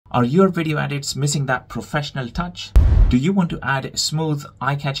Are your video edits missing that professional touch? Do you want to add a smooth,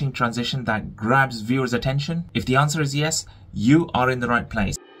 eye-catching transition that grabs viewers' attention? If the answer is yes, you are in the right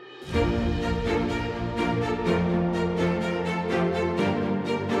place.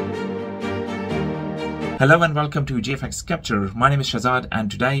 Hello and welcome to GFX Kapture. My name is Shazad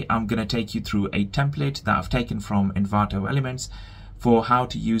and today I'm going to take you through a template that I've taken from Envato Elements for how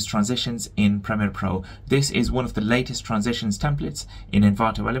to use transitions in Premiere Pro. This is one of the latest transitions templates in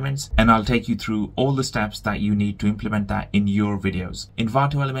Envato Elements, and I'll take you through all the steps that you need to implement that in your videos.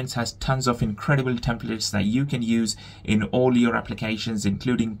 Envato Elements has tons of incredible templates that you can use in all your applications,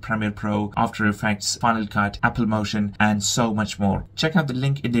 including Premiere Pro, After Effects, Final Cut, Apple Motion, and so much more. Check out the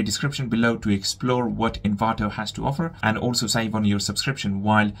link in the description below to explore what Envato has to offer and also save on your subscription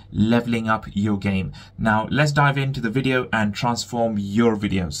while leveling up your game. Now let's dive into the video and transform your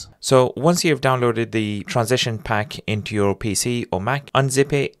videos. So once you've downloaded the transition pack into your PC or Mac,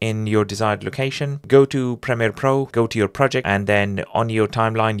 unzip it in your desired location, go to Premiere Pro, go to your project, and then on your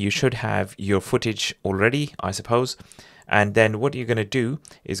timeline you should have your footage already, I suppose. And then what you're going to do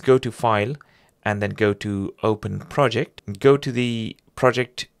is go to File and then go to Open Project, go to the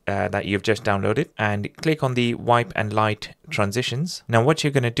project that you've just downloaded and click on the wipe and light transitions. Now what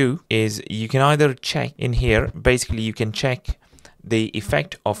you're going to do is you can either check in here, basically you can check the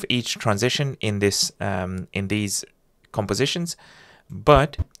effect of each transition in this in these compositions,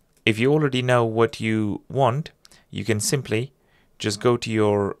 but if you already know what you want, you can simply just go to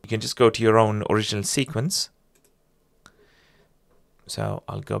your own original sequence. So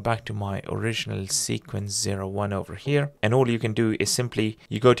I'll go back to my original sequence 01 over here, and all you can do is simply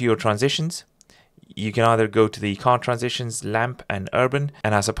you go to your transitions. You can either go to the car transitions, lamp, and urban,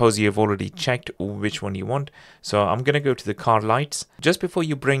 and I suppose you've already checked which one you want. So I'm going to go to the car lights. Just before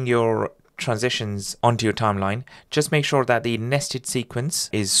you bring your transitions onto your timeline, just make sure that the nested sequence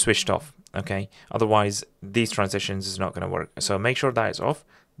is switched off, okay? Otherwise, these transitions is not going to work. So make sure that is off.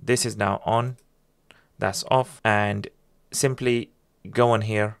 This is now on. That's off. And simply go on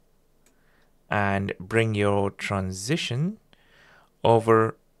here and bring your transition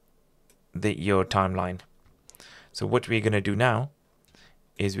over your timeline. So what we're going to do now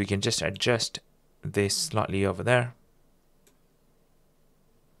is we can just adjust this slightly over there,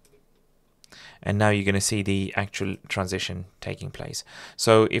 and now you're going to see the actual transition taking place.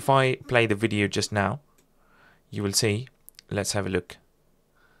 So if I play the video just now, you will see, let's have a look.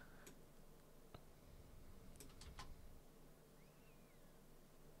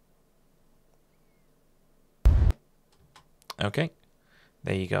 Okay,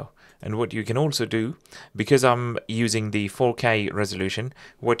 there you go. And what you can also do, because I'm using the 4K resolution,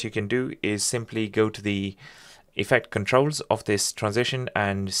 what you can do is simply go to the effect controls of this transition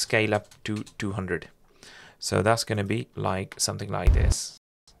and scale up to 200. So that's going to be like something like this.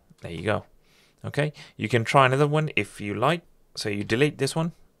 There you go. Okay, you can try another one if you like. So you delete this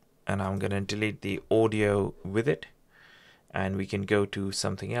one, and I'm going to delete the audio with it, and we can go to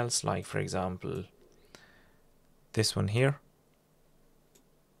something else, like for example this one here.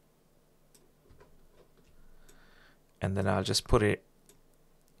 And then I'll just put it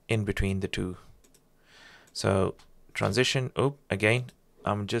in between the two. So transition, again,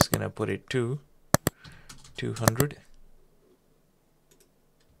 I'm just gonna put it to 200.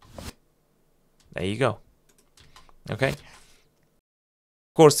 There you go. Okay.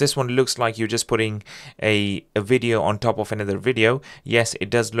 Of course, this one looks like you're just putting a video on top of another video. Yes, it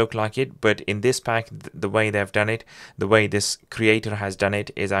does look like it, but in this pack, the way they've done it, the way this creator has done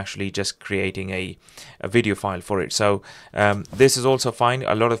it, is actually just creating a video file for it. So this is also fine.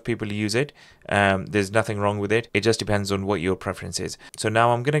 A lot of people use it. There's nothing wrong with it. It just depends on what your preference is. So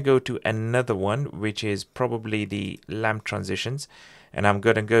now I'm going to go to another one, which is probably the lamp transitions, and I'm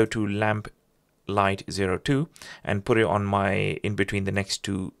going to go to lamp light 02 and put it on my in between the next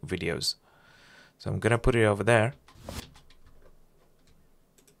two videos. So I'm gonna put it over there,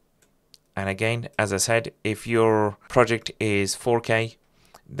 and again, as I said, if your project is 4K,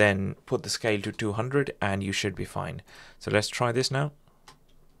 then put the scale to 200 and you should be fine. So let's try this now.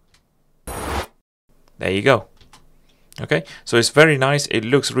 There you go. Okay, so it's very nice. It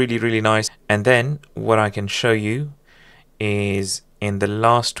looks really nice. And then what I can show you is in the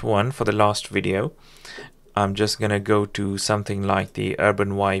last one, for the last video, I'm just gonna go to something like the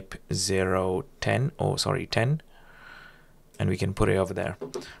urban wipe 010, or sorry 10, and we can put it over there.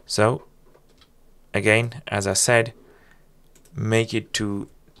 So again, as I said, make it to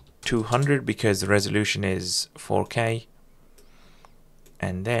 200 because the resolution is 4K,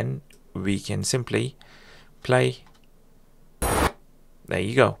 and then we can simply play. There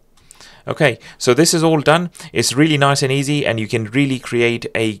you go. Okay, so this is all done. It's really nice and easy, and you can really create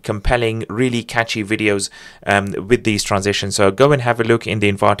a compelling, really catchy videos with these transitions. So go and have a look in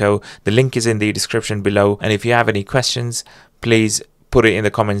the Envato. The link is in the description below. And if you have any questions, please put it in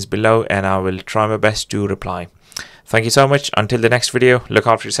the comments below and I will try my best to reply. Thank you so much. Until the next video, look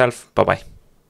after yourself. Bye-bye.